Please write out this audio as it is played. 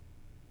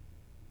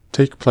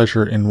take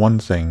pleasure in one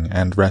thing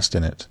and rest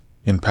in it,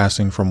 in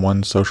passing from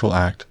one social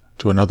act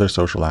to another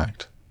social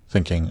act,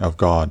 thinking of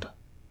God.